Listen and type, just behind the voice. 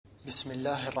بسم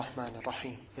الله الرحمن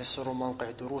الرحيم. يسر موقع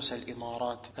دروس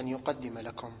الإمارات أن يقدم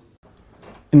لكم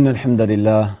إن الحمد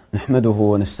لله نحمده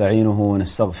ونستعينه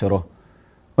ونستغفره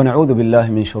ونعوذ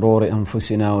بالله من شرور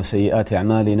أنفسنا وسيئات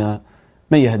أعمالنا،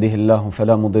 من يهده الله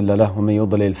فلا مضل له ومن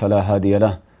يضلل فلا هادي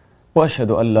له،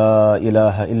 وأشهد أن لا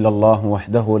إله إلا الله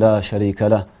وحده لا شريك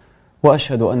له،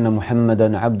 وأشهد أن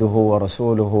محمدا عبده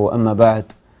ورسوله. أما بعد،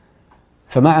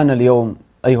 فمعنا اليوم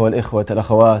أيها الإخوة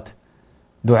الأخوات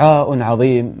دعاء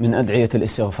عظيم من أدعية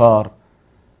الاستغفار،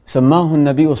 سماه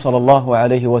النبي صلى الله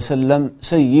عليه وسلم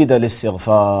سيد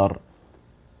الاستغفار،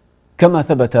 كما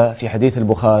ثبت في حديث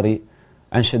البخاري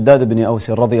عن شداد بن أوس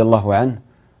رضي الله عنه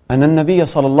أن النبي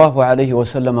صلى الله عليه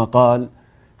وسلم قال: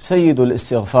 سيد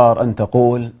الاستغفار أن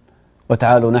تقول.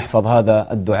 وتعالوا نحفظ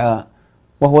هذا الدعاء،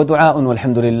 وهو دعاء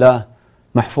والحمد لله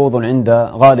محفوظ عند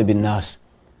غالب الناس.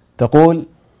 تقول: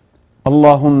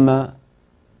 اللهم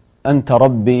أنت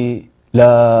ربي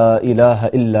لا إله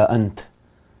إلا أنت،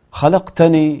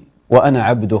 خلقتني وأنا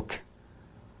عبدك،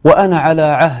 وأنا على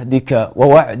عهدك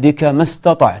ووعدك ما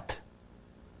استطعت،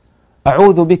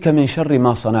 أعوذ بك من شر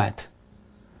ما صنعت،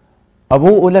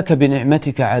 أبوء لك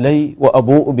بنعمتك علي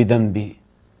وأبوء بذنبي،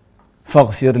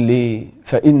 فاغفر لي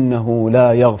فإنه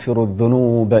لا يغفر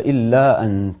الذنوب إلا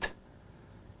أنت.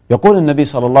 يقول النبي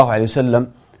صلى الله عليه وسلم: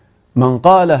 من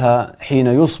قالها حين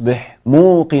يصبح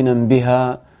موقنا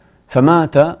بها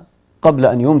فمات قبل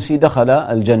أن يمسي دخل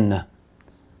الجنة،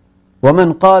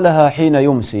 ومن قالها حين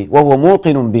يمسي وهو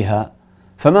موقن بها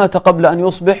فمات قبل أن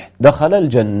يصبح دخل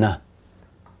الجنة.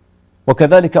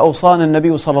 وكذلك أوصانا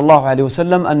النبي صلى الله عليه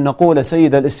وسلم أن نقول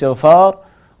سيد الاستغفار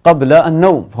قبل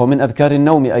النوم، فهو من أذكار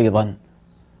النوم أيضا.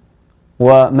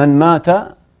 ومن مات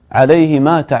عليه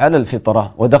مات على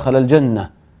الفطرة ودخل الجنة،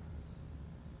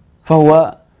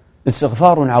 فهو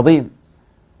استغفار عظيم.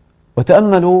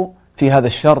 وتأملوا في هذا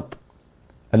الشرط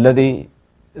الذي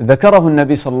ذكره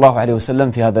النبي صلى الله عليه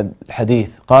وسلم في هذا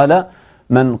الحديث، قال: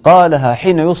 من قالها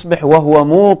حين يصبح وهو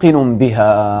موقن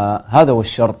بها. هذا هو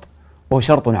الشرط، وهو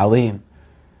شرط عظيم،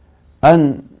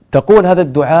 أن تقول هذا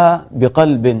الدعاء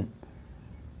بقلب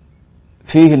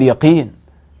فيه اليقين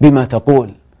بما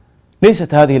تقول.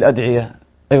 ليست هذه الأدعية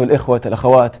أيها الإخوة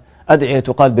الأخوات أدعية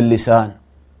تقال باللسان،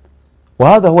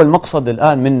 وهذا هو المقصد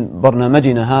الآن من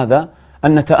برنامجنا هذا،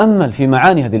 أن نتأمل في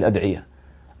معاني هذه الأدعية.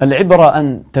 العبرة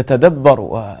أن تتدبر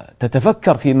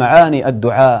وتتفكر في معاني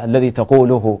الدعاء الذي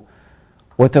تقوله،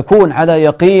 وتكون على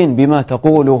يقين بما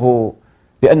تقوله،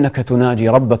 بأنك تناجي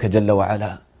ربك جل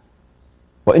وعلا،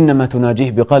 وإنما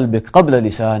تناجيه بقلبك قبل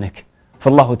لسانك،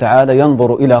 فالله تعالى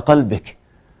ينظر إلى قلبك.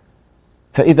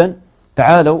 فإذا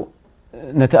تعالوا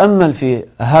نتأمل في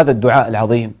هذا الدعاء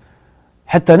العظيم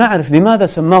حتى نعرف لماذا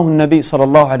سماه النبي صلى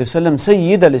الله عليه وسلم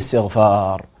سيد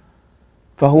الاستغفار،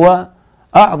 فهو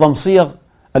أعظم صيغ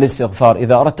الاستغفار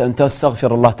إذا أردت أن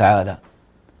تستغفر الله تعالى.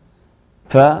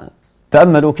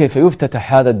 فتأملوا كيف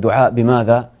يفتتح هذا الدعاء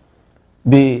بماذا؟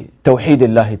 بتوحيد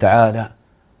الله تعالى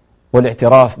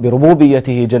والاعتراف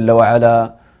بربوبيته جل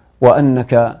وعلا،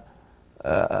 وأنك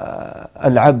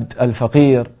العبد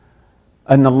الفقير،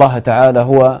 أن الله تعالى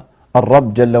هو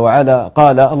الرب جل وعلا.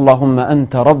 قال: اللهم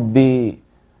أنت ربي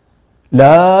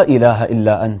لا إله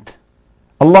إلا أنت.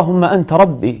 اللهم أنت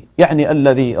ربي يعني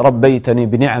الذي ربيتني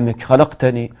بنعمك،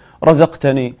 خلقتني،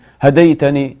 رزقتني،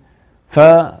 هديتني،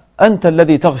 فأنت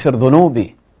الذي تغفر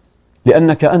ذنوبي،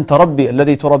 لأنك أنت ربي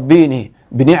الذي تربيني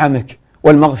بنعمك،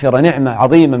 والمغفرة نعمة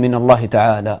عظيمة من الله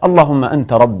تعالى. اللهم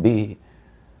أنت ربي.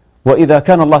 وإذا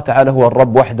كان الله تعالى هو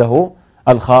الرب وحده،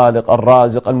 الخالق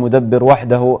الرازق المدبر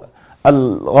وحده،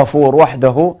 الغفور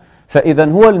وحده،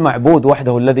 فإذا هو المعبود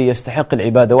وحده الذي يستحق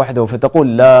العبادة وحده،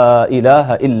 فتقول: لا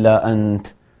إله إلا أنت.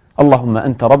 اللهم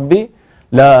أنت ربي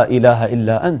لا إله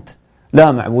إلا أنت،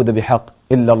 لا معبود بحق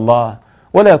إلا الله،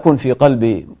 ولا يكون في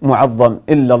قلبي معظم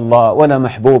إلا الله، ولا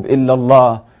محبوب إلا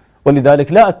الله،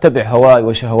 ولذلك لا أتبع هواي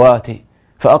وشهواتي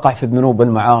فأقع في الذنوب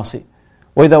والمعاصي.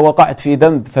 وإذا وقعت في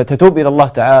ذنب فتتوب إلى الله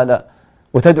تعالى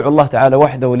وتدعو الله تعالى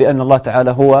وحده، لأن الله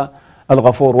تعالى هو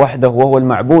الغفور وحده، وهو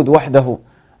المعبود وحده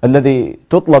الذي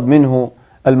تطلب منه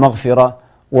المغفرة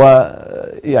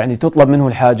ويعني تطلب منه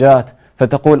الحاجات،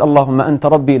 فتقول: اللهم أنت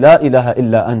ربي لا إله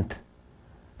إلا أنت.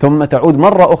 ثم تعود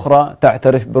مرة أخرى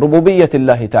تعترف بربوبية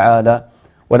الله تعالى،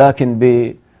 ولكن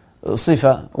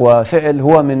بصفة وفعل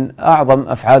هو من أعظم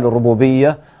أفعال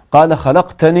الربوبية. قال: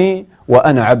 خلقتني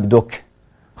وأنا عبدك.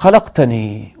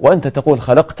 خلقتني، وأنت تقول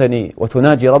خلقتني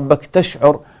وتناجي ربك،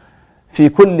 تشعر في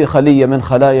كل خلية من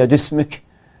خلايا جسمك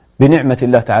بنعمة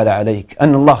الله تعالى عليك،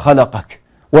 أن الله خلقك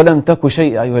ولم تك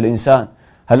شيء. أيها الإنسان،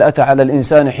 هل أتى على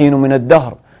الإنسان حين من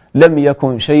الدهر لم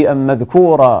يكن شيئا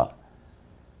مذكورا؟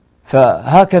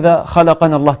 فهكذا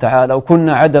خلقنا الله تعالى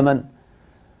وكنا عدما،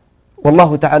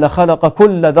 والله تعالى خلق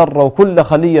كل ذرة وكل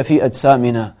خلية في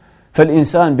أجسامنا،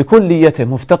 فالإنسان بكليته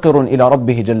مفتقر إلى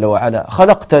ربه جل وعلا.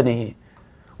 خلقتني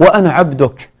وأنا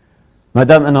عبدك، ما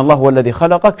دام أن الله هو الذي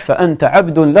خلقك فأنت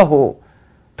عبد له،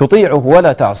 تطيعه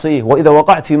ولا تعصيه، وإذا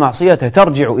وقعت في معصيته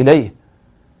ترجع إليه.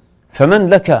 فمن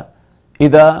لك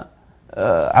إذا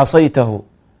عصيته؟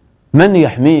 من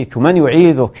يحميك ومن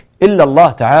يعيذك إلا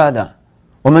الله تعالى،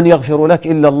 ومن يغفر لك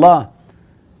إلا الله.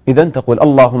 إذا تقول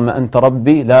اللهم أنت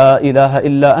ربي لا إله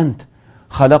إلا أنت،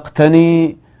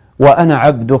 خلقتني وأنا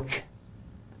عبدك.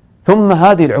 ثم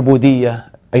هذه العبودية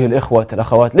أيها الإخوة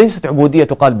الأخوات ليست عبودية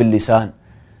تقال باللسان،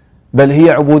 بل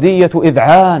هي عبودية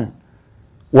إذعان،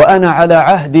 وأنا على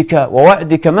عهدك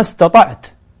ووعدك ما استطعت.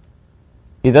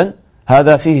 إذن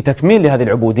هذا فيه تكميل لهذه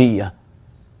العبودية،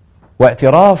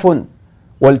 واعتراف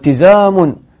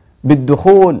والتزام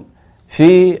بالدخول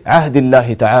في عهد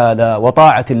الله تعالى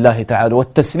وطاعة الله تعالى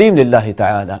والتسليم لله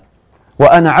تعالى.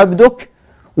 وأنا عبدك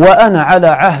وأنا على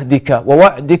عهدك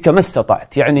ووعدك ما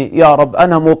استطعت، يعني يا رب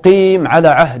أنا مقيم على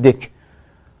عهدك.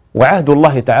 وعهد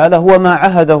الله تعالى هو ما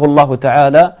عهده الله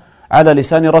تعالى على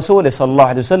لسان رسوله صلى الله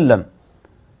عليه وسلم،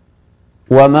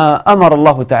 وما أمر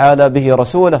الله تعالى به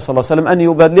رسوله صلى الله عليه وسلم أن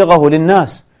يبلغه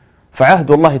للناس.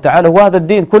 فعهد الله تعالى هو هذا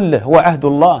الدين كله، هو عهد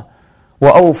الله.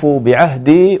 وأوفوا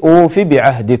بعهدي أوف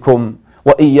بعهدكم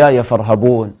وإياي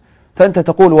فارهبون. فأنت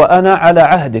تقول وأنا على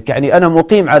عهدك، يعني أنا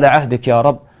مقيم على عهدك يا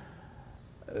رب.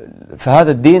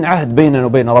 فهذا الدين عهد بيننا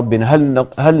وبين ربنا،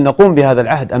 هل نقوم بهذا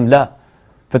العهد أم لا؟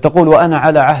 فتقول وأنا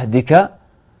على عهدك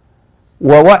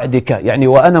ووعدك، يعني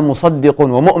وأنا مصدق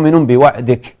ومؤمن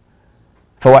بوعدك.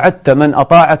 فوعدت من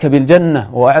أطاعك بالجنة،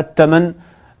 ووعدت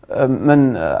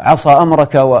من عصى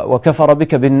أمرك وكفر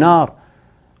بك بالنار.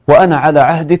 وأنا على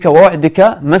عهدك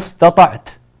ووعدك ما استطعت،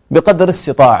 بقدر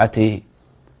استطاعتي.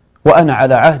 وأنا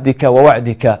على عهدك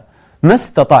ووعدك ما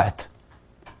استطعت.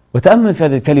 وتأمل في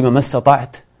هذه الكلمة ما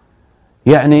استطعت،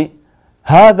 يعني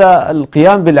هذا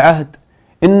القيام بالعهد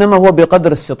إنما هو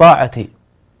بقدر استطاعتي،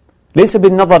 ليس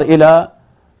بالنظر إلى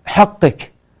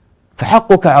حقك،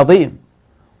 فحقك عظيم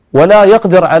ولا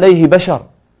يقدر عليه بشر،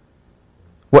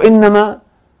 وإنما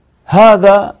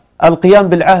هذا القيام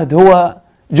بالعهد هو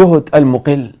جهد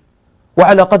المقل،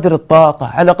 وعلى قدر الطاقة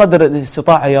على قدر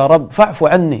الاستطاعة يا رب فاعف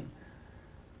عني.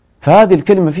 فهذه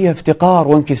الكلمة فيها افتقار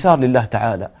وانكسار لله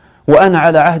تعالى. وأنا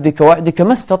على عهدك ووعدك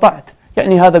ما استطعت،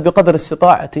 يعني هذا بقدر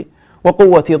استطاعتي،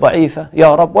 وقوتي ضعيفة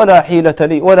يا رب، ولا حيلة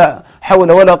لي ولا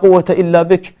حول ولا قوة إلا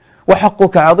بك،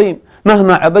 وحقك عظيم.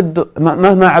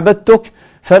 مهما عبدتك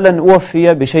فلن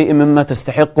أوفي بشيء مما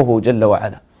تستحقه جل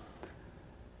وعلا،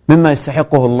 مما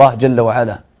يستحقه الله جل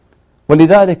وعلا.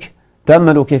 ولذلك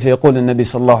تأملوا كيف يقول النبي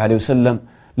صلى الله عليه وسلم: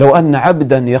 لو أن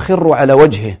عبدا يخر على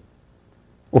وجهه،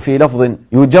 وفي لفظ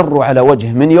يجر على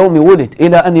وجهه، من يوم ولد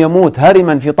إلى أن يموت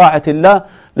هرما في طاعة الله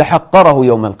لحقره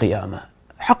يوم القيامة.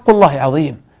 حق الله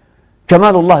عظيم،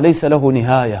 كمال الله ليس له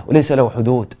نهاية وليس له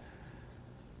حدود.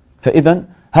 فإذا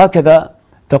هكذا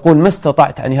تقول ما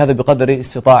استطعت، يعني هذا بقدر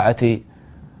استطاعتي.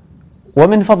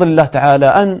 ومن فضل الله تعالى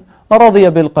أن رضي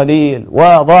بالقليل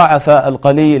وضاعف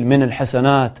القليل من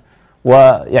الحسنات،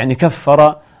 ويعني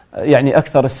كفر يعني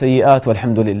أكثر السيئات،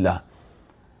 والحمد لله.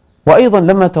 وأيضا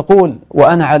لما تقول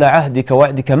وأنا على عهدك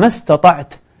ووعدك ما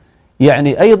استطعت،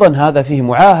 يعني أيضا هذا فيه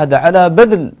معاهدة على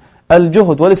بذل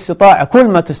الجهد والاستطاعة، كل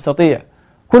ما تستطيع،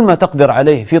 كل ما تقدر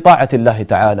عليه في طاعة الله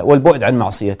تعالى والبعد عن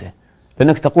معصيته.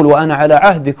 لأنك تقول وأنا على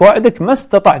عهدك ووعدك ما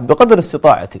استطعت، بقدر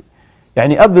استطاعتي،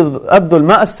 يعني أبذل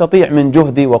ما أستطيع من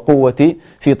جهدي وقوتي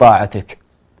في طاعتك.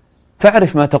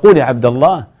 فاعرف ما تقول يا عبد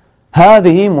الله،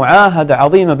 هذه معاهدة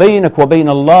عظيمة بينك وبين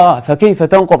الله، فكيف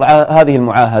تنقض هذه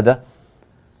المعاهدة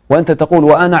وأنت تقول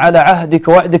وأنا على عهدك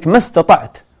ووعدك ما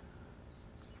استطعت؟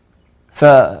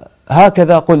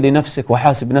 فهكذا قل لنفسك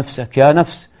وحاسب نفسك: يا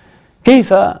نفس،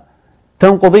 كيف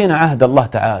تنقضين عهد الله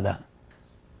تعالى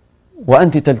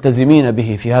وأنت تلتزمين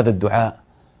به في هذا الدعاء؟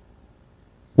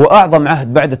 وأعظم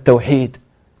عهد بعد التوحيد،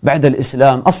 بعد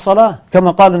الإسلام، الصلاة،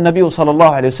 كما قال النبي صلى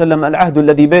الله عليه وسلم: العهد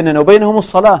الذي بيننا وبينهم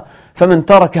الصلاة، فمن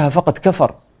تركها فقد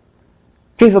كفر.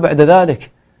 كيف بعد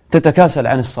ذلك تتكاسل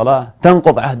عن الصلاة،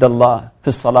 تنقض عهد الله في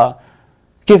الصلاة؟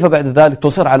 كيف بعد ذلك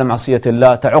تصر على معصية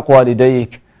الله، تعق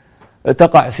والديك،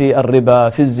 تقع في الربا،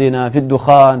 في الزنا، في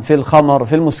الدخان، في الخمر،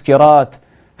 في المسكرات،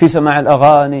 في سماع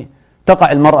الأغاني،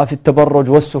 تقع المرأة في التبرج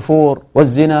والسفور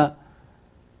والزنا،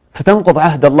 فتنقض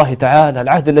عهد الله تعالى،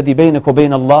 العهد الذي بينك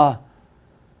وبين الله.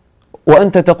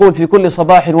 وأنت تقول في كل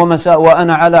صباح ومساء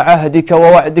وأنا على عهدك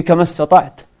ووعدك ما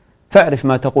استطعت. فاعرف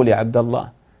ما تقول يا عبد الله،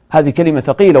 هذه كلمة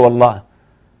ثقيلة والله.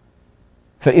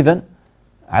 فإذا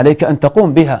عليك أن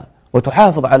تقوم بها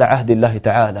وتحافظ على عهد الله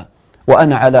تعالى،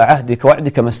 وأنا على عهدك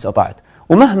ووعدك ما استطعت.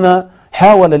 ومهما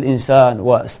حاول الإنسان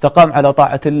واستقام على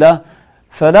طاعة الله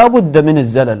فلا بد من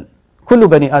الزلل، كل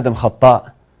بني آدم خطاء.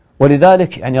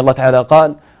 ولذلك يعني الله تعالى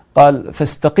قال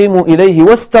فاستقيموا إليه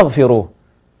واستغفروه،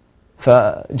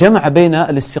 فجمع بين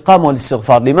الاستقامة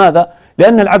والاستغفار. لماذا؟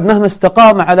 لأن العبد مهما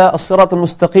استقام على الصراط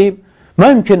المستقيم ما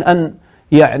يمكن أن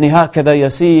يعني هكذا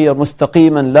يسير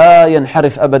مستقيما لا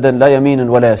ينحرف أبدا، لا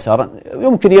يمينا ولا يسارا،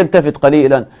 يمكن يلتفت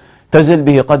قليلا تزل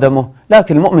به قدمه،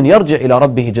 لكن المؤمن يرجع إلى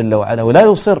ربه جل وعلا ولا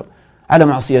يصر على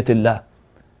معصية الله.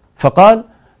 فقال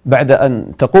بعد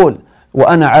أن تقول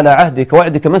وأنا على عهدك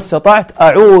ووعدك ما استطعت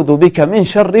أعوذ بك من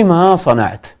شر ما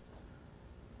صنعت،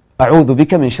 أعوذ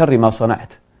بك من شر ما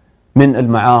صنعت، من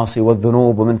المعاصي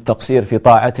والذنوب ومن التقصير في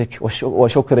طاعتك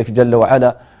وشكرك جل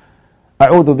وعلا.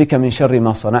 أعوذ بك من شر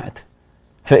ما صنعت،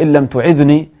 فإن لم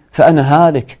تعذني فأنا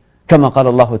هالك، كما قال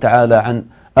الله تعالى عن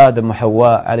آدم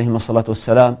وحواء عليهما الصلاة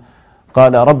والسلام،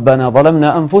 قال ربنا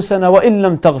ظلمنا أنفسنا وإن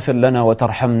لم تغفر لنا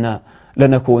وترحمنا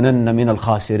لنكونن من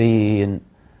الخاسرين.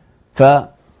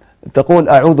 فتقول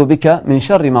أعوذ بك من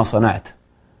شر ما صنعت،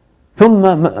 ثم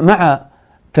مع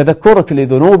تذكرك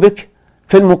لذنوبك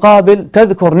في المقابل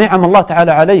تذكر نعم الله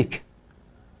تعالى عليك،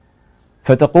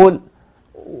 فتقول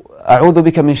أعوذ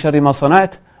بك من شر ما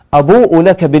صنعت أبوء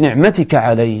لك بنعمتك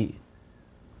علي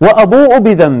وأبوء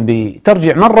بذنبي،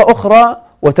 ترجع مرة أخرى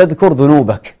وتذكر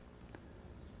ذنوبك،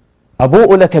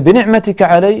 أبوء لك بنعمتك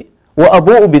علي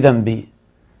وأبوء بذنبي،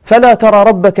 فلا ترى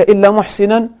ربك إلا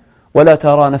محسنا ولا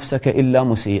ترى نفسك إلا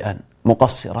مسيئا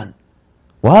مقصرا.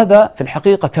 وهذا في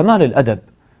الحقيقة كمال الأدب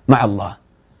مع الله،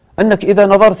 أنك إذا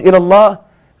نظرت إلى الله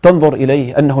تنظر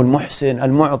إليه أنه المحسن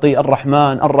المعطي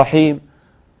الرحمن الرحيم،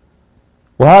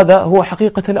 وهذا هو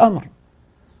حقيقة الأمر.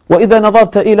 وإذا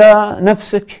نظرت إلى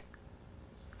نفسك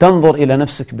تنظر إلى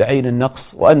نفسك بعين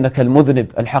النقص، وأنك المذنب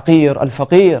الحقير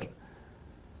الفقير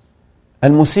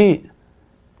المسيء،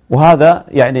 وهذا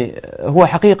يعني هو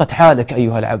حقيقة حالك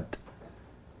أيها العبد.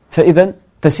 فإذا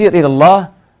تسير إلى الله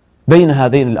بين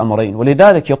هذين الأمرين.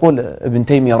 ولذلك يقول ابن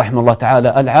تيمية رحمه الله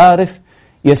تعالى العارف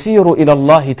يسير إلى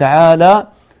الله تعالى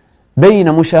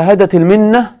بين مشاهدة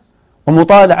المنة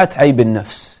ومطالعة عيب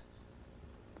النفس.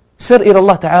 سر إلى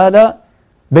الله تعالى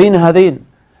بين هذين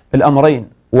الأمرين،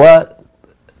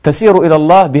 وتسير إلى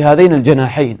الله بهذين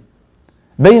الجناحين،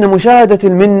 بين مشاهدة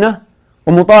المنة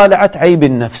ومطالعة عيب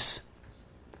النفس.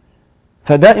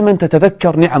 فدائما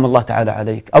تتذكر نعم الله تعالى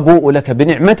عليك، أبوء لك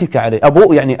بنعمتك علي،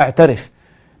 أبوء يعني أعترف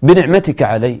بنعمتك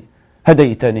علي،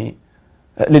 هديتني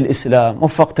للإسلام،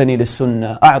 وفقتني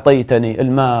للسنة، أعطيتني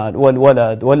المال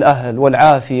والولد والأهل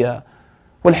والعافية،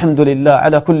 والحمد لله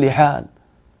على كل حال.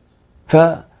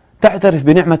 فتعترف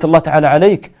بنعمة الله تعالى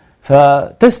عليك،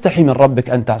 فتستحي من ربك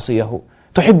أن تعصيه.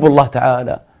 تحب الله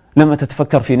تعالى لما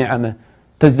تتفكر في نعمه،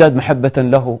 تزداد محبة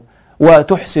له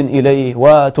وتحسن إليه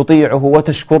وتطيعه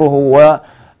وتشكره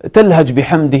وتلهج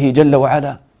بحمده جل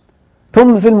وعلا.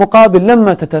 ثم في المقابل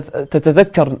لما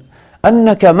تتذكر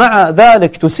أنك مع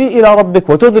ذلك تسيء إلى ربك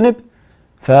وتذنب،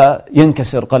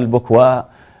 فينكسر قلبك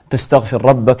وتستغفر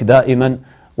ربك دائما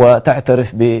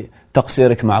وتعترف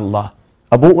بتقصيرك مع الله.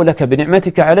 أبوء لك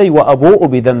بنعمتك علي وأبوء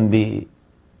بذنبي.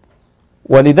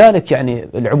 ولذلك يعني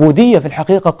العبودية في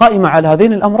الحقيقة قائمة على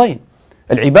هذين الأمرين.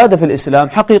 العبادة في الإسلام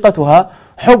حقيقتها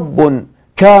حب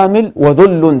كامل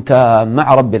وذل تام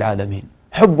مع رب العالمين،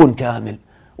 حب كامل.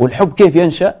 والحب كيف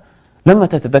ينشأ؟ لما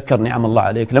تتذكر نعم الله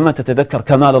عليك، لما تتذكر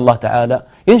كمال الله تعالى،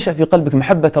 ينشأ في قلبك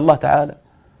محبة الله تعالى.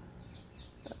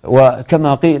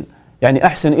 وكما قيل يعني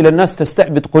أحسن إلى الناس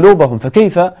تستعبد قلوبهم،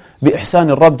 فكيف بإحسان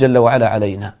الرب جل وعلا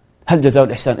علينا؟ هل جزاء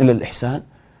الإحسان إلا الإحسان؟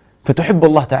 فتحب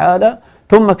الله تعالى،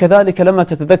 ثم كذلك لما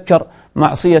تتذكر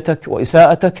معصيتك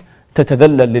وإساءتك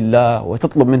تتذلل لله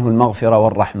وتطلب منه المغفرة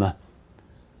والرحمة.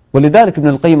 ولذلك ابن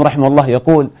القيم رحمه الله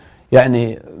يقول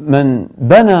يعني من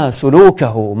بنى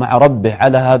سلوكه مع ربه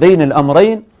على هذين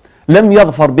الأمرين لم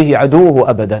يظفر به عدوه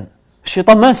أبدا.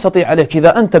 الشيطان ما يستطيع عليك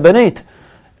إذا أنت بنيت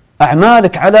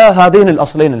أعمالك على هذين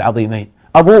الأصلين العظيمين،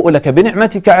 أبوء لك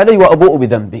بنعمتك علي وأبوء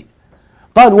بذنبي.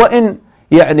 قال وإن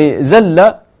يعني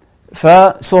زل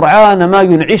فسرعان ما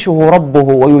ينعشه ربه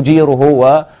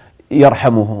ويجيره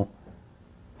ويرحمه.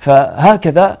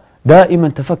 فهكذا دائما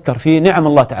تفكر في نعم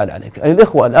الله تعالى عليك. أي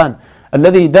الإخوة الآن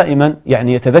الذي دائما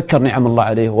يعني يتذكر نعم الله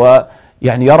عليه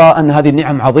ويعني يرى أن هذه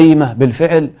النعم عظيمة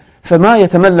بالفعل، فما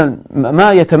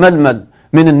يتململ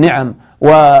من النعم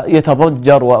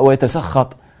ويتضجر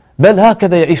ويتسخط، بل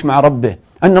هكذا يعيش مع ربه،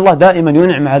 أن الله دائما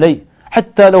ينعم علي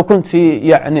حتى لو كنت في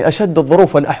يعني أشد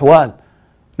الظروف والأحوال.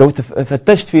 لو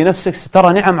فتشت في نفسك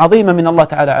سترى نعم عظيمة من الله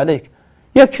تعالى عليك.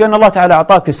 يكفي أن الله تعالى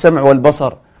أعطاك السمع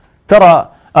والبصر، ترى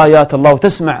آيات الله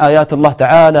وتسمع آيات الله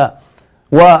تعالى،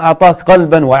 وأعطاك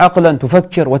قلبا وعقلا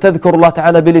تفكر وتذكر الله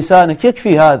تعالى بلسانك،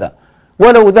 يكفي هذا.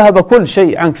 ولو ذهب كل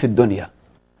شيء عنك في الدنيا.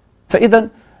 فإذا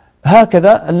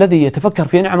هكذا الذي يتفكر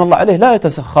في نعم الله عليه لا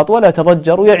يتسخط ولا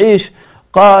يتضجر ويعيش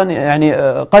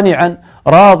قنعا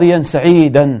راضيا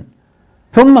سعيدا.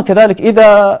 ثم كذلك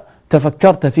إذا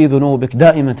تفكرت في ذنوبك،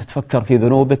 دائما تتفكر في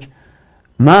ذنوبك،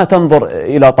 ما تنظر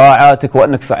إلى طاعاتك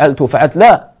وأنك فعلت وفعلت،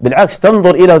 لا بالعكس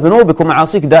تنظر إلى ذنوبك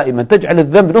ومعاصيك دائما، تجعل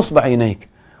الذنب نصب عينيك.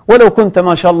 ولو كنت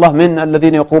ما شاء الله من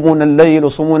الذين يقومون الليل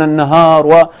ويصومون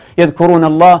النهار ويذكرون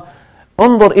الله،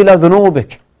 انظر إلى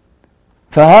ذنوبك،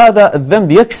 فهذا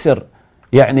الذنب يكسر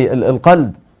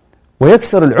القلب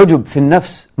ويكسر العجب في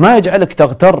النفس، ما يجعلك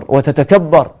تغتر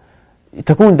وتتكبر،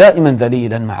 تكون دائما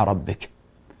ذليلا مع ربك.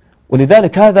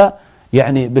 ولذلك هذا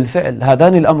بالفعل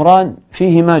هذان الأمران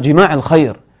فيهما جماع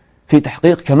الخير في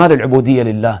تحقيق كمال العبودية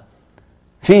لله،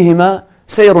 فيهما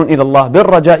سير إلى الله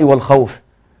بالرجاء والخوف.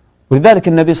 ولذلك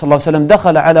النبي صلى الله عليه وسلم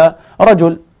دخل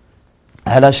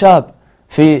على شاب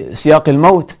في سياق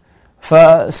الموت،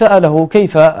 فسأله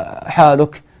كيف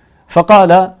حالك؟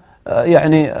 فقال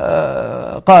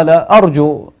قال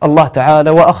أرجو الله تعالى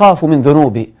وأخاف من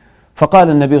ذنوبي. فقال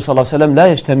النبي صلى الله عليه وسلم لا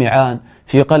يجتمعان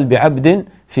في قلب عبد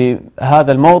في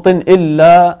هذا الموطن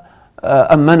إلا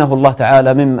أمنه الله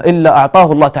تعالى إلا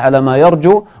أعطاه الله تعالى ما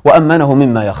يرجو وأمنه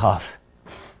مما يخاف.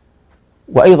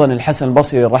 وأيضا الحسن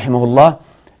البصري رحمه الله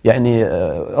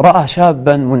رأى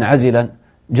شابا منعزلا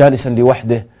جالسا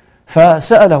لوحده،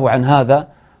 فسأله عن هذا،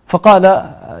 فقال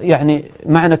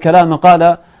معنى كلامه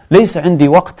قال ليس عندي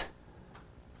وقت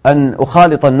أن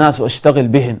أخالط الناس وأشتغل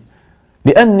بهم،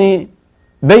 لأني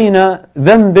بين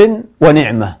ذنب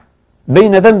ونعمة،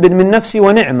 بين ذنب من نفسي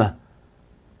ونعمة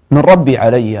من ربي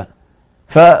علي،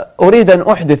 فأريد أن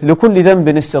أحدث لكل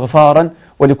ذنب استغفارا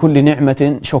ولكل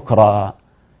نعمة شكرا.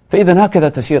 فإذا هكذا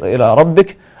تسير إلى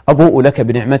ربك، أبوء لك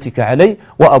بنعمتك علي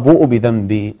وأبوء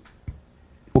بذنبي.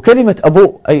 وكلمة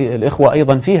أبوء أي الإخوة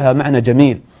أيضا فيها معنى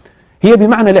جميل، هي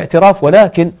بمعنى الاعتراف،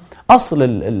 ولكن أصل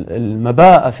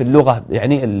المباء في اللغة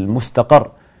المستقر.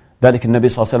 ذلك النبي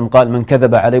صلى الله عليه وسلم قال من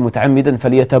كذب علي متعمدا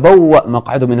فليتبوأ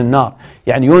مقعده من النار،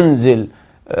 ينزل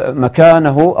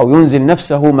مكانه أو ينزل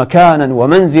نفسه مكانا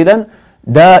ومنزلا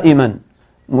دائما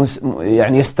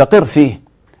يستقر فيه،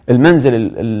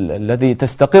 المنزل الذي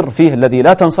تستقر فيه الذي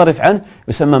لا تنصرف عنه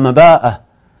يسمى مباءة.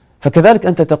 فكذلك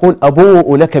أنت تقول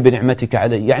أبوء لك بنعمتك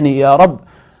علي، يا رب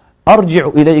أرجع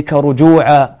إليك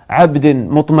رجوع عبد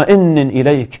مطمئن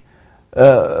إليك،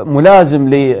 ملازم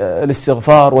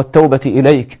للاستغفار والتوبة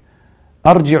إليك،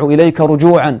 أرجع إليك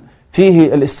رجوعا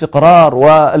فيه الاستقرار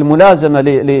والملازمة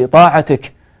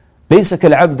لطاعتك، ليس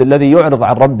كالعبد الذي يعرض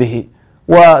عن ربه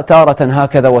وتارة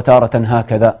هكذا وتارة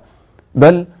هكذا،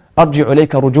 بل أرجع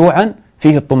إليك رجوعا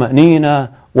فيه الطمأنينة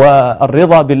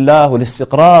والرضا بالله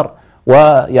والاستقرار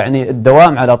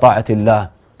الدوام على طاعة الله.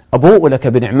 أبوء لك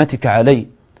بنعمتك علي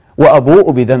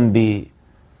وأبوء بذنبي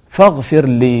فاغفر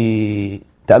لي.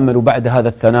 تأملوا بعد هذا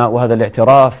الثناء وهذا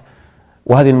الاعتراف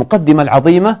وهذه المقدمة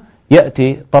العظيمة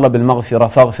يأتي طلب المغفرة،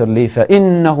 فاغفر لي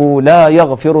فإنه لا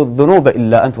يغفر الذنوب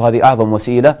إلا أنت. وهذه أعظم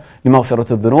وسيلة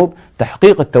لمغفرة الذنوب،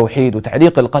 تحقيق التوحيد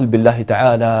وتعليق القلب بالله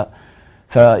تعالى،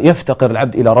 فيفتقر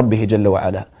العبد إلى ربه جل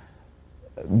وعلا.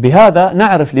 بهذا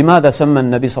نعرف لماذا سمى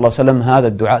النبي صلى الله عليه وسلم هذا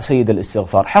الدعاء سيد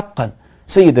الاستغفار. حقا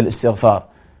سيد الاستغفار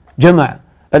جمع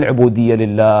العبودية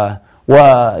لله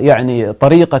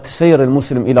طريقة سير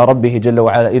المسلم إلى ربه جل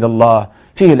وعلا إلى الله،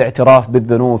 فيه الاعتراف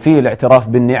بالذنوب، فيه الاعتراف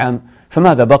بالنعم،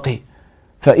 فماذا بقي؟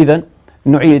 فإذا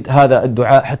نعيد هذا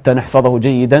الدعاء حتى نحفظه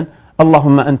جيدا.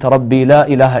 اللهم أنت ربي لا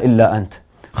إله إلا أنت،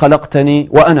 خلقتني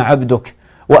وأنا عبدك،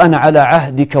 وأنا على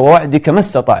عهدك ووعدك ما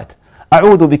استطعت،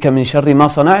 أعوذ بك من شر ما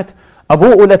صنعت،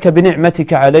 أبوء لك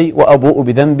بنعمتك علي وأبوء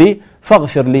بذنبي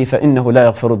فاغفر لي فإنه لا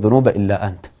يغفر الذنوب إلا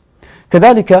أنت.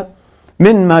 كذلك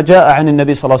مما جاء عن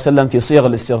النبي صلى الله عليه وسلم في صيغ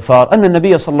الاستغفار أن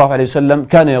النبي صلى الله عليه وسلم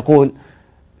كان يقول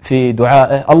في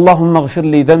دعائه اللهم اغفر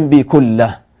لي ذنبي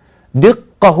كله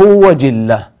دقه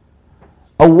وجله،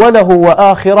 أوله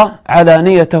وآخره،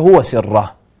 علانيته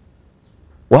وسره.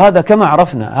 وهذا كما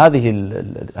عرفنا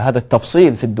هذا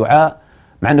التفصيل في الدعاء،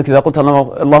 مع أنك إذا قلت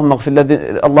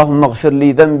اللهم اغفر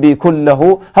لي ذنبي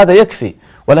كله هذا يكفي،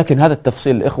 ولكن هذا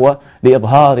التفصيل الإخوة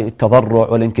لإظهار التضرع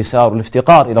والانكسار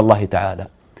والافتقار إلى الله تعالى.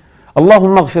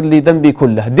 اللهم اغفر لي ذنبي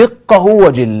كله دقه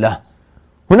وجله.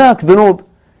 هناك ذنوب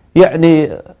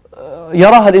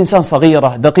يراها الإنسان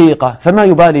صغيرة دقيقة فما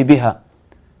يبالي بها،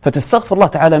 فتستغفر الله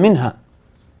تعالى منها.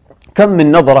 كم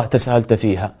من نظرة تساهلت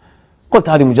فيها، قلت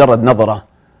هذه مجرد نظرة،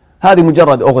 هذه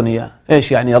مجرد أغنية،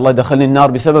 إيش الله يدخلني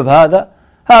النار بسبب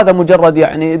هذا مجرد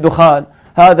دخان،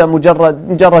 هذا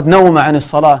مجرد نومة عن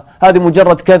الصلاة، هذه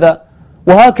مجرد كذا.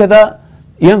 وهكذا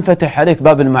ينفتح عليك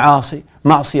باب المعاصي،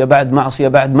 معصية بعد معصية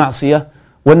بعد معصية،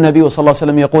 والنبي صلى الله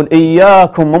عليه وسلم يقول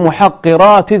إياكم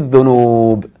ومحقرات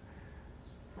الذنوب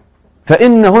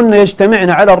فإنهن يجتمعن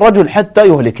على الرجل حتى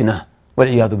يهلكنه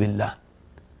والعياذ بالله.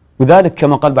 وذلك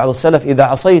كما قال بعض السلف إذا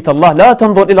عصيت الله لا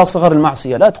تنظر إلى صغر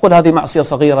المعصية، لا تقول هذه معصية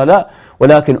صغيرة، لا،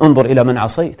 ولكن انظر إلى من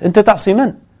عصيت. أنت تعصي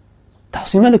من؟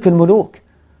 تعصي ملك الملوك،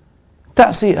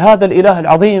 تعصي هذا الإله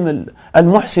العظيم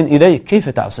المحسن إليك، كيف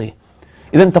تعصيه؟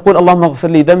 إذن تقول اللهم اغفر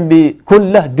لي ذنبي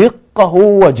كله دقه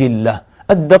وجله،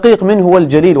 الدقيق منه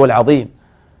والجليل والعظيم.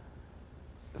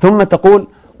 ثم تقول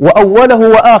وأوله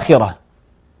وآخره،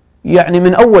 يعني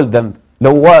من أول ذنب.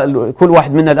 لو كل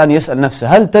واحد منا الآن يسأل نفسه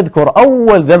هل تذكر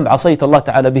أول ذنب عصيت الله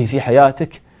تعالى به في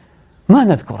حياتك؟ ما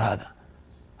نذكر هذا.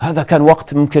 هذا كان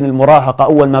وقت ممكن المراهقة،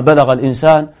 أول ما بلغ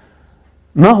الإنسان.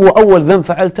 ما هو أول ذنب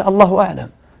فعلته؟ الله أعلم.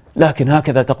 لكن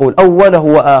هكذا تقول أوله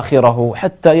وآخره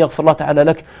حتى يغفر الله تعالى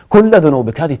لك كل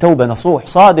ذنوبك. هذه توبة نصوح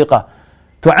صادقة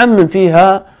تعمم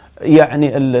فيها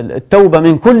يعني التوبة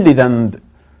من كل ذنب،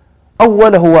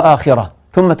 أوله وآخره.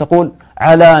 ثم تقول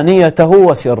علانيته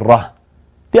وسره،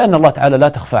 لأن الله تعالى لا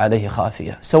تخفى عليه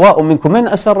خافية، سواء منكم من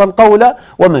أسر القول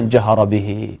ومن جهر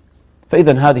به.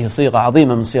 فإذا هذه صيغة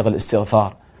عظيمة من صيغ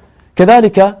الاستغفار.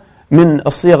 كذلك من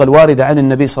الصيغ الواردة عن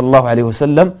النبي صلى الله عليه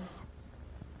وسلم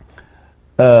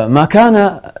ما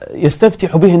كان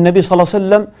يستفتح به النبي صلى الله عليه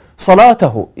وسلم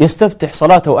صلاته، يستفتح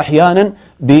صلاته أحيانا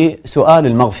بسؤال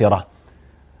المغفرة،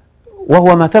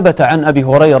 وهو ما ثبت عن أبي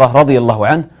هريرة رضي الله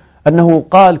عنه أنه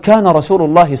قال كان رسول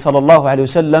الله صلى الله عليه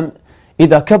وسلم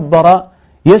إذا كبر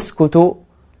يسكت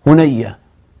هنية،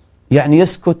 يعني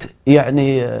يسكت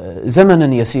يعني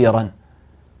زمنا يسيرا،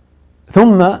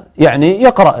 ثم يعني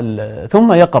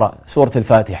يقرأ سورة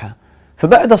الفاتحة.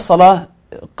 فبعد الصلاة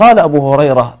قال أبو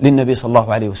هريرة للنبي صلى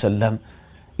الله عليه وسلم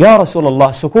يا رسول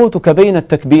الله سكوتك بين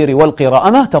التكبير والقراءة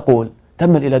ما تقول؟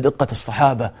 تأمل إلى دقة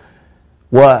الصحابة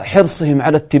وحرصهم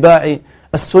على اتباع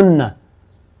السنة.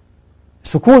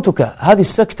 سكوتك، هذه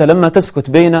السكتة لما تسكت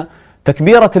بين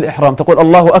تكبيرة الإحرام تقول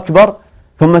الله أكبر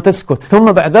ثم تسكت،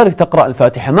 ثم بعد ذلك تقرأ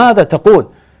الفاتحة، ماذا تقول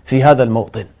في هذا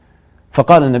الموطن؟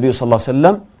 فقال النبي صلى الله عليه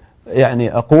وسلم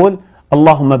يعني أقول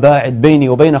اللهم باعد بيني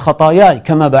وبين خطاياي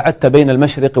كما باعدت بين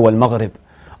المشرق والمغرب،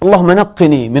 اللهم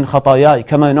نقني من خطاياي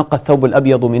كما ينقى الثوب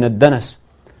الأبيض من الدنس،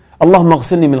 اللهم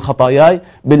اغسلني من خطاياي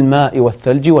بالماء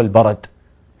والثلج والبرد.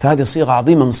 فهذه صيغة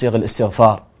عظيمة من صيغ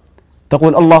الاستغفار.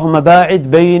 تقول اللهم باعد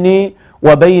بيني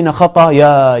وبين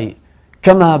خطاياي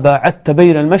كما باعدت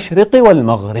بين المشرق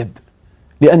والمغرب،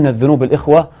 لأن الذنوب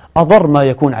الإخوة أضر ما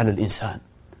يكون على الإنسان،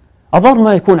 أضر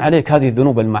ما يكون عليك هذه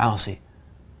الذنوب المعاصي.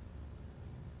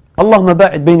 اللهم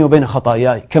باعد بيني وبين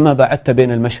خطاياي كما باعدت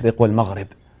بين المشرق والمغرب.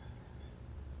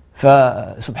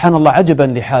 فسبحان الله عجبا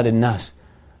لحال الناس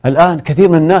الآن، كثير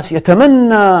من الناس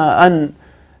يتمنى أن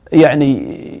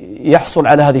يعني يحصل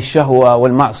على هذه الشهوة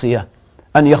والمعصية،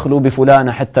 أن يخلو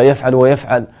بفلانة حتى يفعل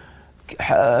ويفعل،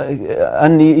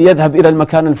 أن يذهب إلى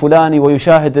المكان الفلاني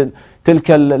ويشاهد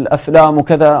تلك الأفلام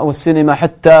وكذا والسينما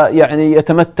حتى يعني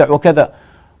يتمتع وكذا،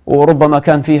 وربما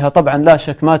كان فيها طبعا لا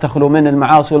شك ما تخلو من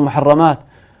المعاصي والمحرمات،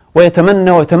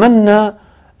 ويتمنى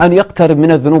أن يقترب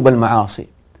من الذنوب المعاصي.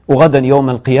 وغدا يوم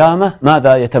القيامة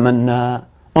ماذا يتمنى؟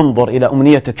 انظر إلى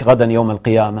أمنيتك غدا يوم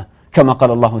القيامة، كما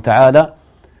قال الله تعالى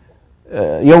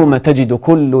يوم تجد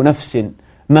كل نفس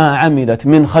ما عملت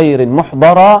من خير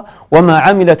محضرا وما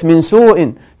عملت من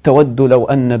سوء تود لو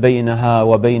أن بينها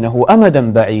وبينه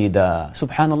أمدا بعيدا.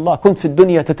 سبحان الله، كنت في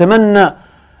الدنيا تتمنى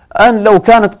أن لو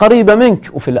كانت قريبة منك،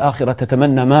 وفي الآخرة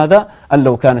تتمنى ماذا؟ أن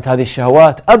لو كانت هذه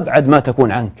الشهوات أبعد ما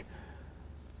تكون عنك،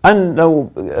 أن لو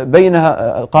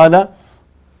بينها قال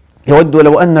يود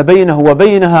لو أن بينه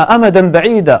وبينها أمدا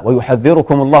بعيدا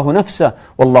ويحذركم الله نفسه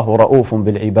والله رؤوف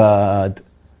بالعباد.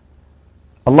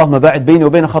 اللهم باعد بيني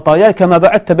وبين خطاياي كما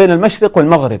باعدت بين المشرق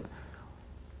والمغرب.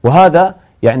 وهذا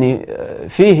يعني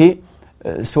فيه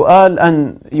سؤال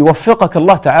أن يوفقك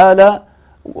الله تعالى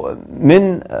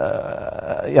من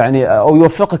يعني أو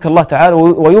يوفقك الله تعالى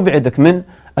ويبعدك من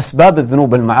أسباب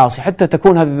الذنوب المعاصي حتى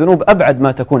تكون هذه الذنوب أبعد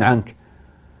ما تكون عنك،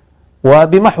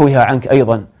 وبمحوها عنك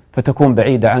أيضا فتكون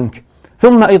بعيدة عنك.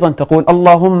 ثم أيضا تقول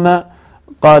اللهم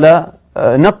قال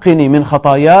نقني من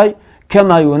خطاياي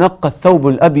كما ينقى الثوب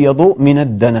الأبيض من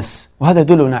الدنس. وهذا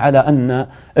يدلنا على أن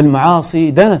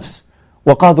المعاصي دنس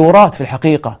وقاذورات في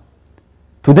الحقيقة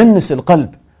تدنس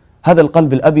القلب. هذا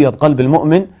القلب الأبيض قلب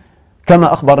المؤمن،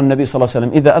 كما أخبر النبي صلى الله عليه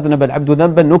وسلم إذا أذنب العبد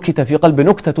ذنبا نكت في قلب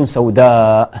نكتة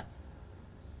سوداء،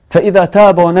 فإذا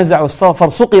تاب ونزع واستغفر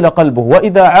صقل قلبه،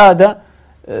 وإذا عاد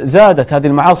زادت هذه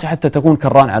المعاصي حتى تكون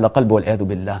كران على قلبه والعياذ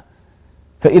بالله.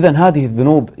 فإذا هذه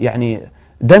الذنوب يعني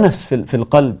دنس في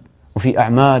القلب وفي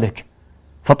أعمالك،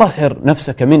 فطهر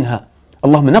نفسك منها.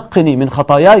 اللهم نقني من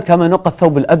خطاياي كما نقى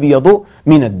الثوب الأبيض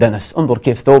من الدنس. انظر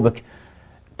كيف ثوبك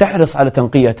تحرص على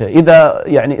تنقيته، إذا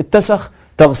يعني اتسخ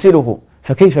تغسله،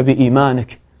 فكيف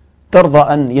بإيمانك؟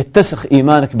 ترضى أن يتسخ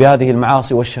إيمانك بهذه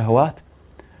المعاصي والشهوات؟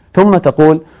 ثم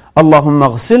تقول اللهم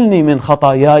اغسلني من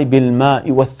خطاياي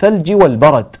بالماء والثلج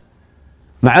والبرد،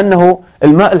 مع أنه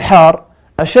الماء الحار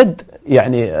أشد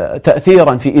يعني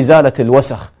تأثيرا في إزالة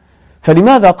الوسخ،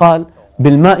 فلماذا قال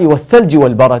بالماء والثلج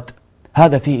والبرد؟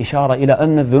 هذا فيه إشارة إلى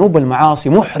أن الذنوب والمعاصي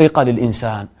محرقة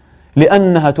للإنسان،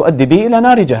 لأنها تؤدي به إلى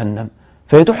نار جهنم،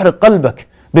 فهي تحرق قلبك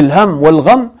بالهم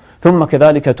والغم، ثم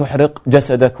كذلك تحرق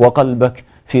جسدك وقلبك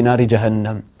في نار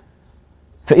جهنم.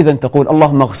 فإذا تقول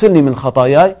اللهم اغسلني من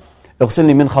خطاياي،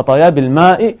 اغسلني من خطاياي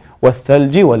بالماء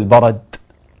والثلج والبرد.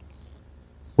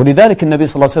 ولذلك النبي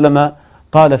صلى الله عليه وسلم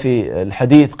قال في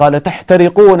الحديث، قال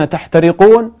تحترقون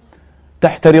تحترقون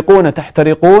تحترقون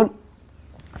تحترقون،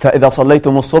 فإذا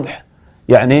صليتم الصبح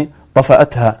يعني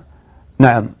طفأتها،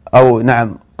 نعم، أو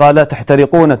نعم، قال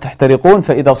تحترقون تحترقون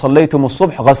فإذا صليتم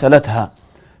الصبح غسلتها،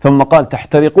 ثم قال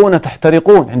تحترقون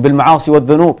تحترقون يعني بالمعاصي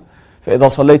والذنوب، فإذا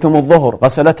صليتم الظهر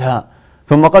غسلتها،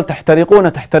 ثم قال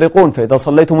تحترقون تحترقون فإذا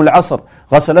صليتم العصر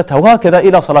غسلتها، وهكذا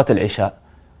إلى صلاة العشاء.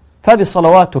 فهذه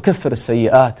الصلوات تكفر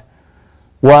السيئات.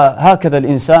 وهكذا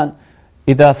الإنسان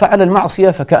إذا فعل المعصية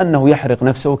فكأنه يحرق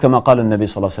نفسه كما قال النبي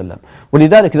صلى الله عليه وسلم.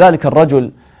 ولذلك ذلك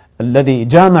الرجل الذي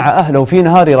جامع أهله في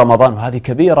نهار رمضان، وهذه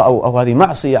كبيرة أو هذه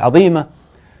معصية عظيمة،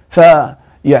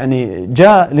 فيعني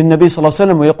جاء للنبي صلى الله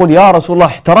عليه وسلم ويقول يا رسول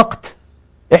الله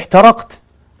احترقت.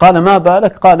 قال ما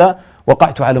بالك؟ قال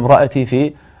وقعت على امرأتي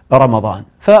في رمضان،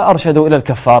 فأرشدوا إلى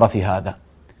الكفارة في هذا.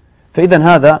 فإذا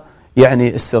هذا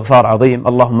يعني استغفار عظيم.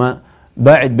 اللهم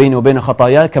باعد بيني وبين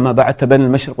خطاياي كما باعدت بين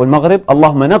المشرق والمغرب،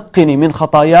 اللهم نقني من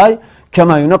خطاياي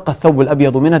كما ينقى الثوب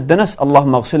الأبيض من الدنس،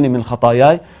 اللهم اغسلني من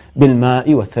خطاياي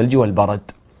بالماء والثلج والبرد.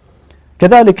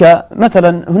 كذلك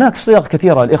مثلا هناك صيغ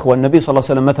كثيرة الإخوة. النبي صلى الله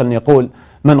عليه وسلم مثلا يقول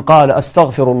من قال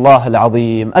أستغفر الله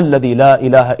العظيم الذي لا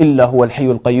إله إلا هو الحي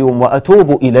القيوم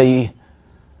وأتوب إليه،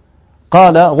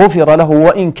 قال غفر له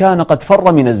وإن كان قد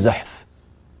فر من الزحف.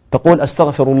 تقول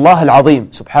أستغفر الله العظيم،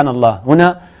 سبحان الله،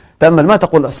 هنا تأمل، ما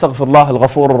تقول أستغفر الله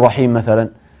الغفور الرحيم مثلا،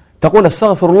 تقول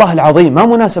أستغفر الله العظيم. ما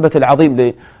مناسبة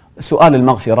العظيم لسؤال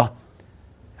المغفرة؟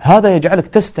 هذا يجعلك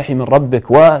تستحي من ربك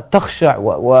وتخشع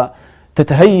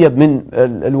وتتهيب من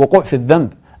الوقوع في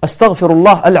الذنب. أستغفر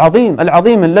الله العظيم،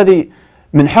 العظيم الذي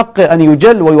من حقه أن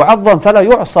يجل ويعظم فلا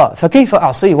يعصى، فكيف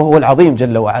أعصيه وهو العظيم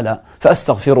جل وعلا؟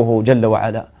 فأستغفره جل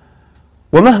وعلا.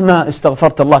 ومهما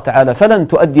استغفرت الله تعالى فلن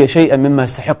تؤدي شيئا مما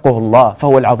يستحقه الله،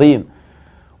 فهو العظيم.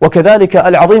 وكذلك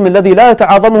العظيم الذي لا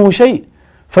يتعاظمه شيء،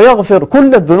 فيغفر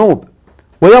كل الذنوب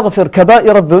ويغفر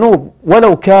كبائر الذنوب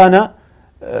ولو كان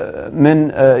من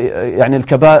يعني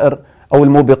الكبائر أو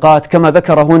الموبقات كما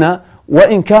ذكر هنا،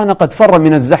 وإن كان قد فر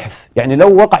من الزحف، يعني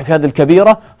لو وقع في هذه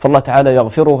الكبيرة فالله تعالى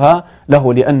يغفرها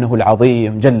له لأنه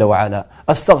العظيم جل وعلا.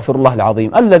 أستغفر الله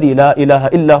العظيم الذي لا إله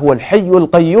إلا هو الحي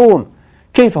القيوم،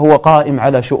 كيف هو قائم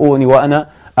على شؤوني وأنا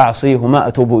أعصيه ما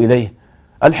أتوب إليه؟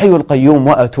 الحي القيوم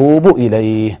وأتوب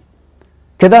إليه.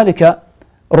 كذلك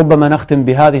ربما نختم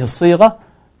بهذه الصيغة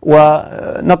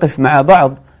ونقف مع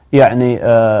بعض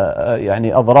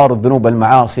يعني أضرار الذنوب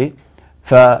والمعاصي،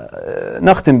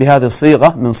 فنختم بهذه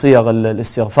الصيغة من صيغ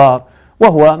الاستغفار،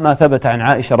 وهو ما ثبت عن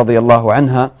عائشة رضي الله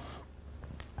عنها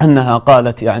أنها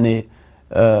قالت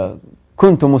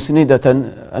كنت مسندة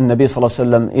النبي صلى الله عليه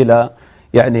وسلم إلى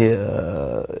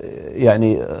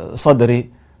يعني صدري،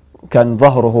 كان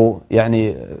ظهره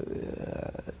يعني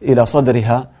إلى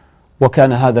صدرها،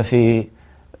 وكان هذا في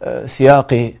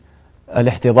سياق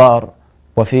الاحتضار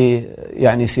وفي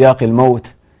يعني سياق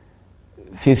الموت،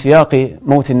 في سياق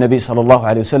موت النبي صلى الله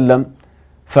عليه وسلم.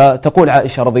 فتقول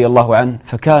عائشة رضي الله عنه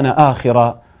فكان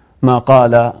آخر ما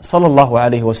قال صلى الله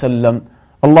عليه وسلم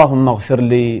اللهم اغفر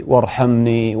لي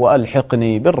وارحمني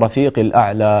وألحقني بالرفيق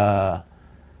الأعلى.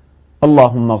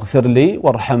 اللهم اغفر لي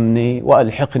وارحمني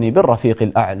وألحقني بالرفيق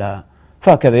الأعلى.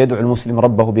 فهكذا يدعو المسلم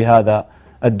ربه بهذا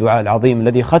الدعاء العظيم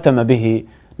الذي ختم به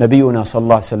نبينا صلى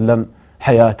الله عليه وسلم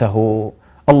حياته.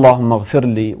 اللهم اغفر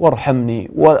لي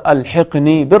وارحمني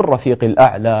وألحقني بالرفيق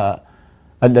الأعلى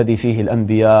الذي فيه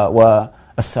الأنبياء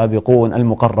والسابقون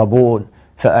المقربون،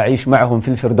 فأعيش معهم في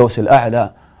الفردوس الأعلى.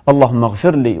 اللهم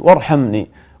اغفر لي وارحمني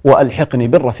وألحقني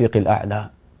بالرفيق الأعلى.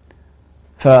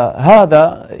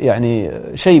 فهذا يعني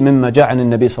شيء مما جاء عن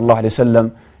النبي صلى الله عليه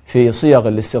وسلم في صيغ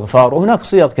الاستغفار، وهناك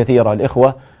صيغ كثيرة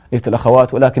الإخوة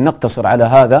الأخوات، ولكن نقتصر على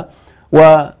هذا.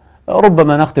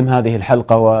 وربما نختم هذه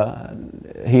الحلقة،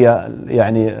 وهي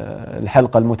يعني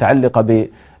الحلقة المتعلقة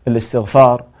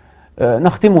بالاستغفار،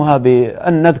 نختمها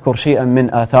بأن نذكر شيئا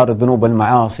من آثار الذنوب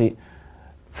والمعاصي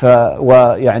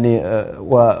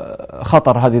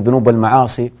وخطر هذه الذنوب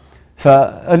والمعاصي.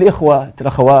 فالإخوة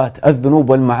الأخوات، الذنوب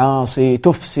والمعاصي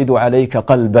تفسد عليك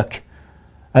قلبك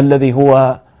الذي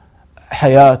هو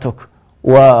حياتك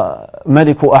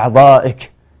وملك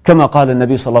أعضائك، كما قال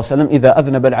النبي صلى الله عليه وسلم: إذا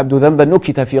أذنب العبد ذنبا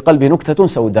نكت في قلبه نكتة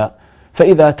سوداء،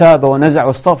 فإذا تاب ونزع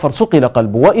واستغفر صقل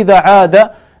قلبه، وإذا عاد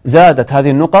زادت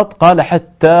هذه النقط، قال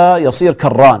حتى يصير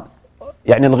كران،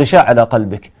 يعني الغشاء على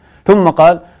قلبك. ثم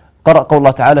قال قرأ قول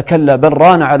الله تعالى: كلا بل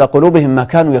ران على قلوبهم ما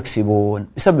كانوا يكسبون،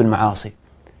 بسبب المعاصي.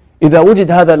 إذا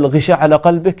وجد هذا الغشاء على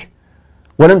قلبك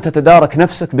ولم تتدارك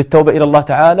نفسك بالتوبة إلى الله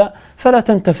تعالى، فلا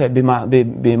تنتفع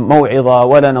بموعظة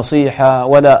ولا نصيحة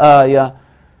ولا آية،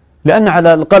 لأن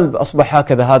على القلب أصبح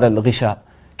هكذا هذا الغشاء.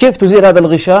 كيف تزيل هذا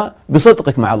الغشاء؟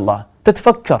 بصدقك مع الله،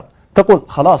 تتفكر، تقول: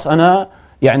 خلاص أنا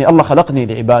يعني الله خلقني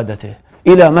لعبادته،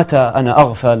 إلى متى أنا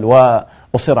أغفل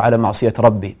وأصر على معصية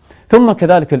ربي؟ ثم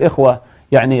كذلك الإخوة،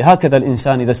 يعني هكذا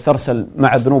الإنسان إذا استرسل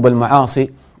مع الذنوب والمعاصي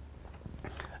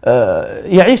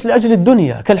يعيش لأجل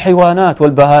الدنيا كالحيوانات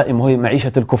والبهائم، وهي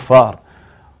معيشة الكفار،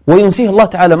 وينسيه الله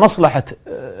تعالى مصلحة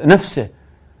نفسه.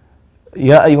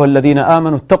 يا أيها الذين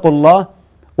آمنوا اتقوا الله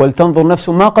ولتنظر نفس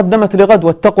ما قدمت لغد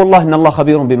واتقوا الله إن الله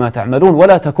خبير بما تعملون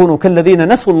ولا تكونوا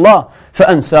كالذين نسوا الله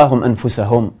فأنساهم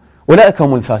أنفسهم أولئك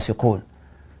هم الفاسقون.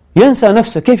 ينسى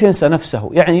نفسه. كيف ينسى نفسه؟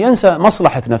 يعني ينسى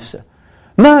مصلحة نفسه،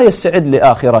 ما يستعد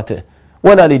لآخرته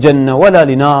ولا لجنة ولا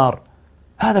لنار.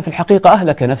 هذا في الحقيقة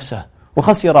أهلك نفسه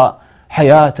وخسر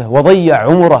حياته وضيع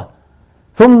عمره.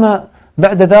 ثم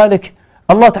بعد ذلك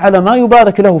الله تعالى ما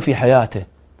يبارك له في حياته.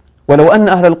 ولو أن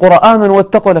أهل القرى آمنوا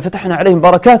واتقوا لفتحنا عليهم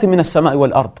بركات من السماء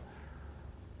والأرض.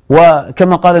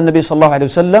 وكما قال النبي صلى الله عليه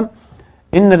وسلم: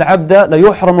 إن العبد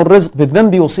ليحرم الرزق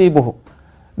بالذنب يصيبه،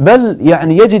 بل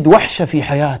يعني يجد وحشة في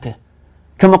حياته.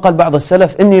 كما قال بعض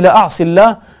السلف: إني لأعصي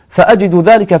الله فأجد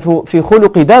ذلك في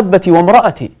خلق دابتي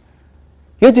وامرأتي.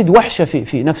 يجد وحشة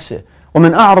في نفسه.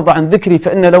 ومن أعرض عن ذكري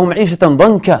فإن له معيشة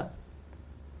ضنكا.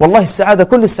 والله السعادة،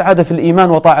 كل السعادة في الإيمان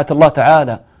وطاعة الله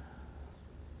تعالى.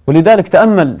 ولذلك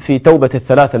تأمل في توبة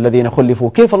الثلاثة الذين خلفوا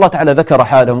كيف الله تعالى ذكر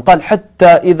حالهم، قال: حتى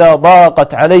إذا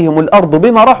ضاقت عليهم الأرض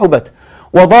بما رحبت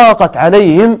وضاقت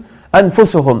عليهم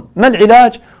أنفسهم. ما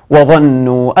العلاج؟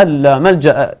 وظنوا أن لا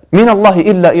ملجأ من الله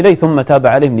إلا إليه ثم تاب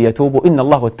عليهم ليتوبوا إن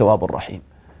الله هو التواب الرحيم.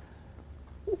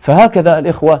 فهكذا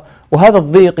الإخوة، وهذا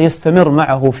الضيق يستمر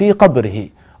معه في قبره.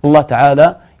 الله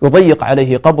تعالى يضيق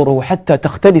عليه قبره حتى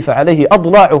تختلف عليه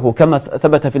أضلاعه، كما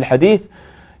ثبت في الحديث: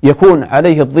 يكون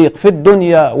عليه الضيق في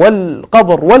الدنيا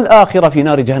والقبر والآخرة في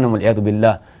نار جهنم والعياذ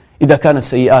بالله، إذا كانت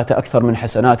سيئاته أكثر من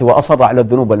حسناته وأصر على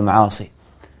الذنوب والمعاصي.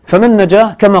 فمن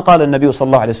نجاه؟ كما قال النبي صلى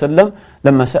الله عليه وسلم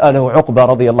لما سأله عقبة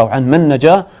رضي الله عنه: من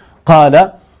نجاه؟ قال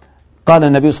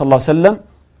النبي صلى الله عليه وسلم: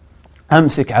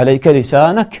 أمسك عليك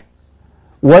لسانك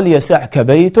وليسعك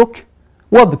بيتك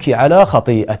وابكي على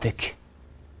خطيئتك.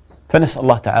 فنسأل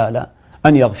الله تعالى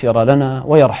أن يغفر لنا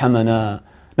ويرحمنا.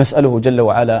 نسأله جل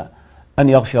وعلا أن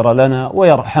يغفر لنا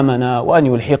ويرحمنا وأن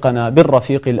يلحقنا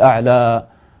بالرفيق الأعلى.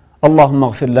 اللهم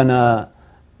اغفر لنا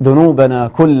ذنوبنا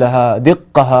كلها،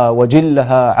 دقها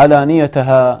وجلها،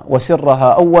 علانيتها وسرها،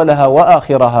 أولها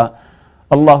وآخرها.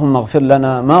 اللهم اغفر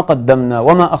لنا ما قدمنا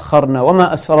وما أخرنا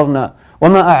وما أسررنا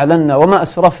وما أعلنا وما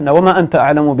أسرفنا وما أنت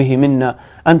أعلم به منا.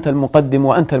 أنت المقدم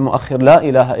وأنت المؤخر، لا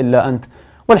إله إلا أنت.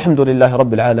 والحمد لله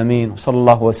رب العالمين، وصلى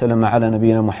الله وسلم على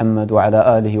نبينا محمد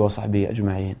وعلى آله وصحبه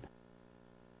أجمعين.